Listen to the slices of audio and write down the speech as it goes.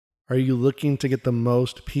Are you looking to get the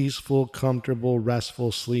most peaceful, comfortable,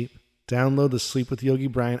 restful sleep? Download the Sleep with Yogi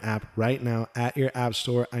Brian app right now at your app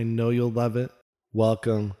store. I know you'll love it.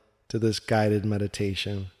 Welcome to this guided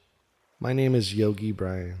meditation. My name is Yogi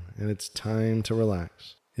Brian, and it's time to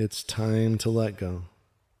relax. It's time to let go.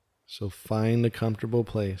 So find a comfortable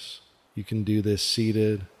place. You can do this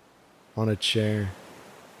seated, on a chair,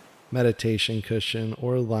 meditation cushion,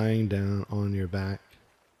 or lying down on your back.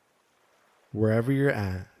 Wherever you're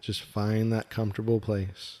at, just find that comfortable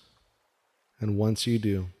place. And once you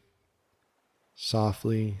do,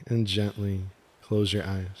 softly and gently close your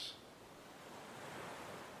eyes.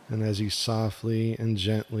 And as you softly and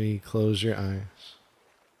gently close your eyes,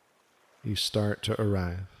 you start to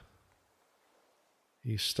arrive.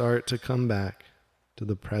 You start to come back to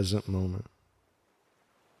the present moment.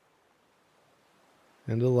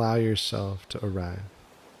 And allow yourself to arrive.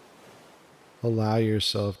 Allow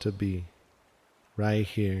yourself to be right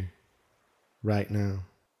here, right now.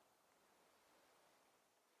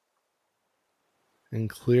 And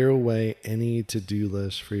clear away any to-do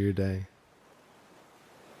list for your day.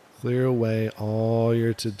 Clear away all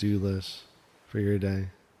your to-do lists for your day.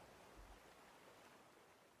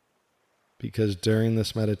 Because during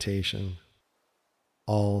this meditation,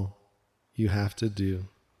 all you have to do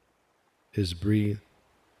is breathe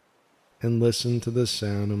and listen to the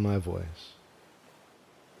sound of my voice.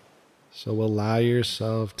 So allow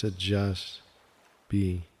yourself to just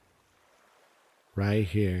be right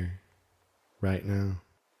here, right now.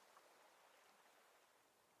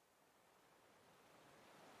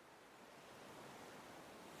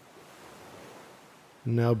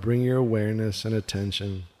 Now bring your awareness and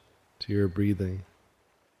attention to your breathing.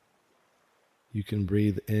 You can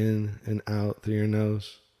breathe in and out through your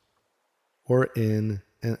nose, or in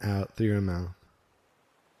and out through your mouth.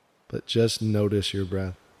 But just notice your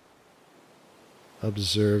breath.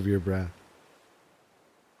 Observe your breath.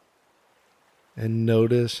 And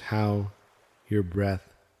notice how your breath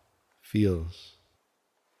feels.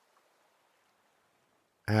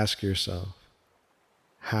 Ask yourself,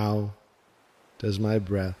 how does my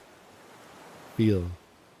breath feel?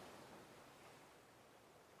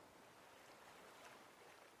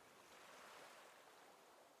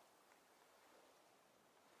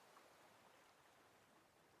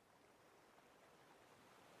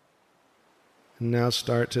 And now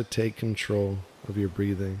start to take control of your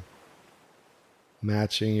breathing,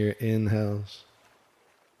 matching your inhales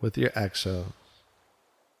with your exhales,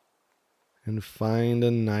 and find a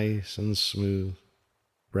nice and smooth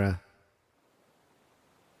breath.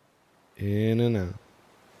 In and out,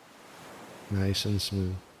 nice and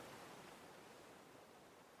smooth.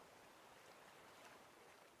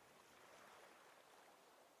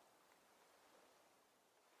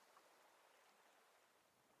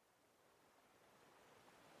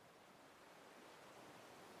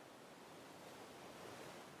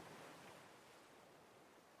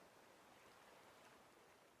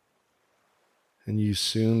 And you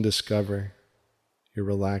soon discover you're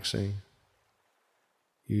relaxing.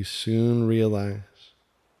 You soon realize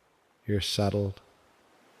you're settled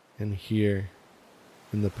and here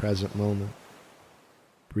in the present moment,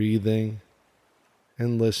 breathing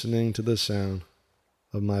and listening to the sound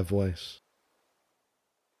of my voice.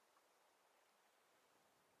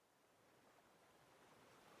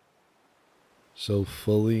 So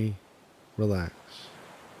fully relax.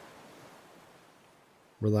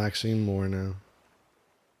 Relaxing more now.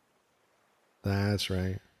 That's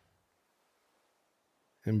right.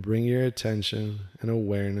 And bring your attention and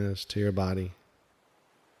awareness to your body.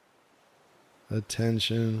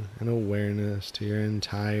 Attention and awareness to your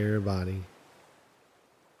entire body.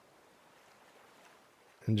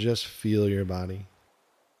 And just feel your body.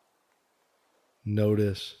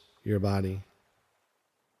 Notice your body.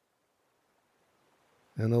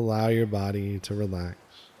 And allow your body to relax.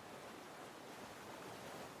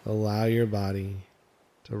 Allow your body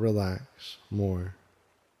to relax more.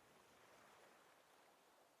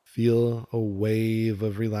 Feel a wave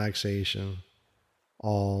of relaxation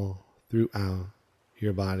all throughout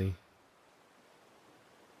your body.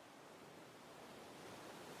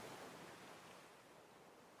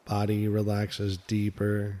 Body relaxes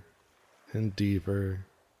deeper and deeper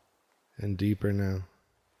and deeper now.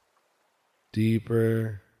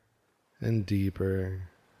 Deeper and deeper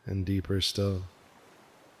and deeper still.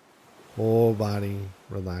 Whole body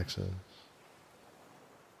relaxes.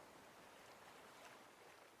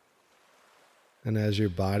 And as your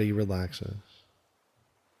body relaxes,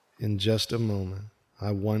 in just a moment,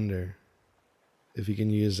 I wonder if you can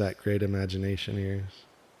use that great imagination of yours.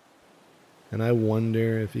 And I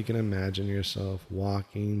wonder if you can imagine yourself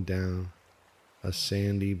walking down a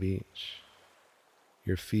sandy beach.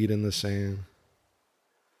 Your feet in the sand.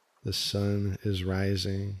 The sun is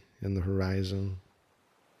rising in the horizon.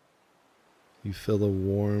 You feel a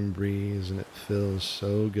warm breeze and it feels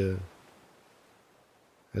so good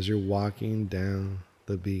as you're walking down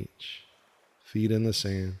the beach, feet in the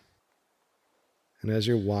sand. And as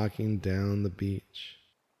you're walking down the beach,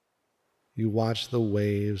 you watch the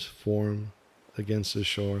waves form against the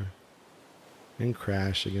shore and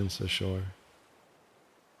crash against the shore.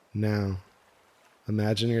 Now,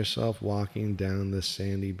 imagine yourself walking down this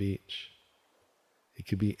sandy beach. It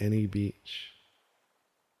could be any beach.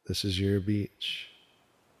 This is your beach.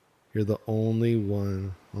 You're the only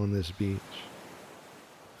one on this beach.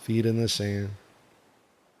 Feet in the sand,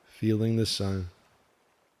 feeling the sun,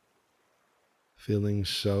 feeling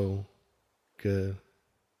so good,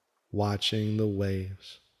 watching the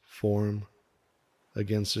waves form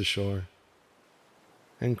against the shore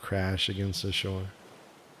and crash against the shore.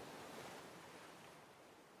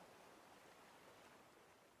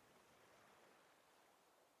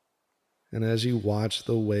 And as you watch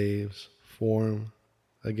the waves form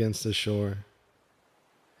against the shore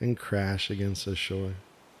and crash against the shore,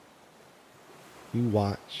 you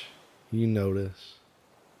watch, you notice,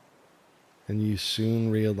 and you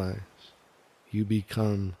soon realize you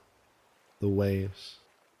become the waves.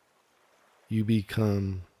 You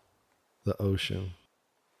become the ocean,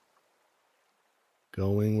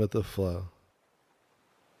 going with the flow.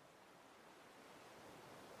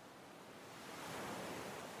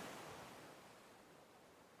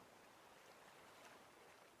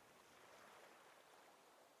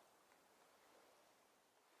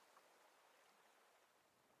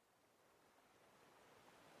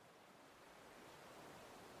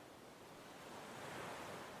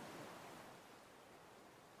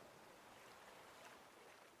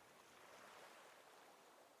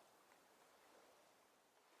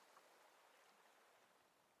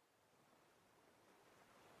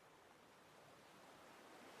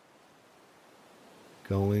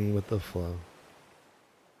 Going with the flow,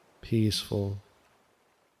 peaceful,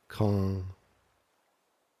 calm,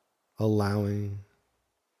 allowing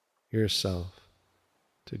yourself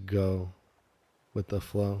to go with the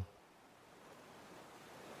flow.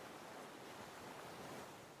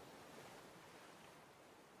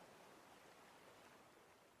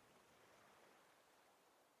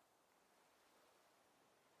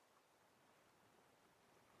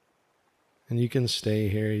 And you can stay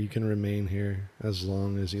here, you can remain here as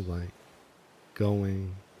long as you like,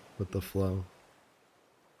 going with the flow.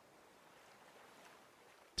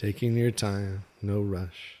 Taking your time, no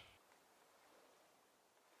rush.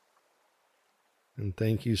 And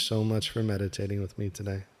thank you so much for meditating with me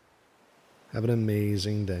today. Have an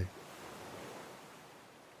amazing day.